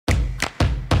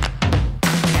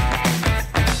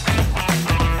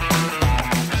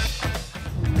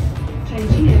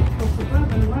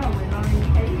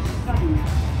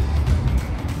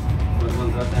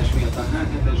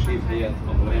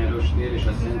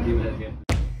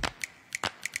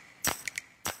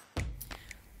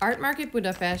Art Market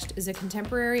Budapest is a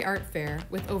contemporary art fair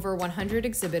with over 100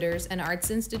 exhibitors and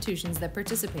arts institutions that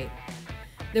participate.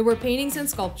 There were paintings and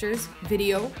sculptures,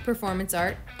 video, performance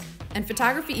art, and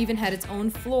photography even had its own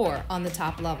floor on the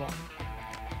top level.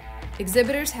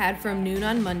 Exhibitors had from noon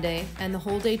on Monday and the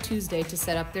whole day Tuesday to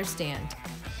set up their stand.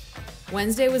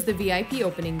 Wednesday was the VIP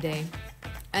opening day,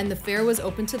 and the fair was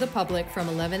open to the public from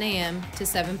 11 a.m. to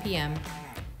 7 p.m.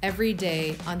 every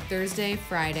day on Thursday,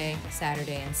 Friday,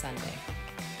 Saturday, and Sunday.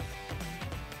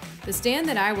 The stand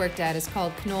that I worked at is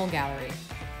called Knoll Gallery,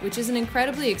 which is an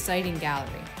incredibly exciting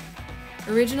gallery.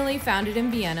 Originally founded in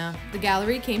Vienna, the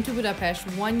gallery came to Budapest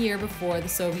 1 year before the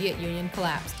Soviet Union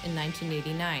collapsed in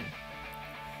 1989.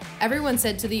 Everyone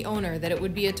said to the owner that it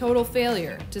would be a total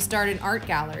failure to start an art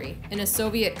gallery in a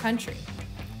Soviet country.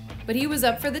 But he was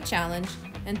up for the challenge,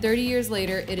 and 30 years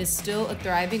later, it is still a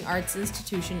thriving arts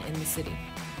institution in the city.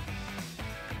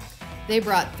 They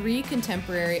brought 3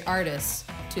 contemporary artists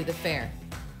to the fair.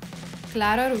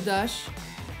 Clara Rudas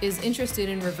is interested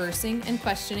in reversing and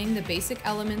questioning the basic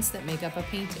elements that make up a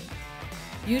painting.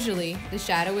 Usually, the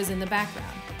shadow is in the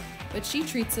background, but she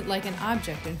treats it like an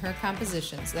object in her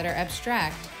compositions that are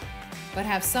abstract, but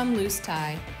have some loose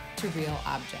tie to real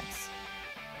objects.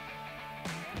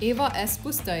 Eva S.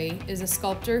 Pustai is a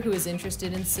sculptor who is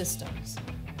interested in systems.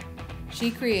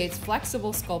 She creates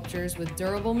flexible sculptures with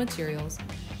durable materials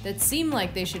that seem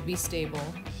like they should be stable,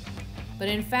 but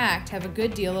in fact have a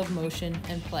good deal of motion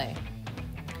and play.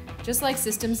 Just like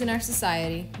systems in our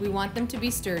society, we want them to be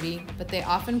sturdy, but they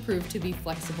often prove to be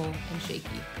flexible and shaky.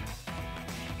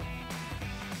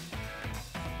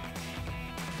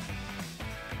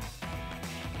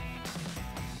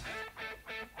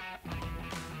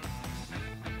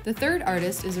 The third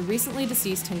artist is a recently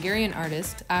deceased Hungarian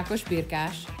artist, Ákos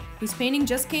Birkás, whose painting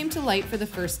just came to light for the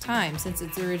first time since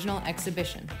its original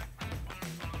exhibition.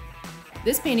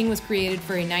 This painting was created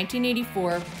for a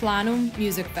 1984 Planum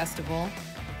Music Festival,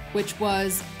 which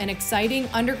was an exciting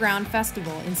underground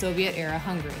festival in Soviet-era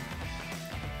Hungary.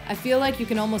 I feel like you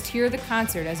can almost hear the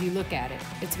concert as you look at it.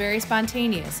 It's very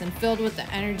spontaneous and filled with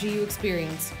the energy you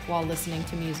experience while listening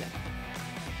to music.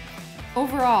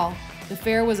 Overall, the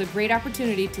fair was a great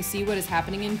opportunity to see what is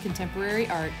happening in contemporary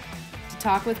art, to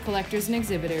talk with collectors and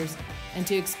exhibitors, and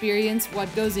to experience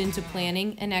what goes into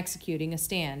planning and executing a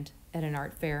stand at an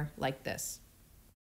art fair like this.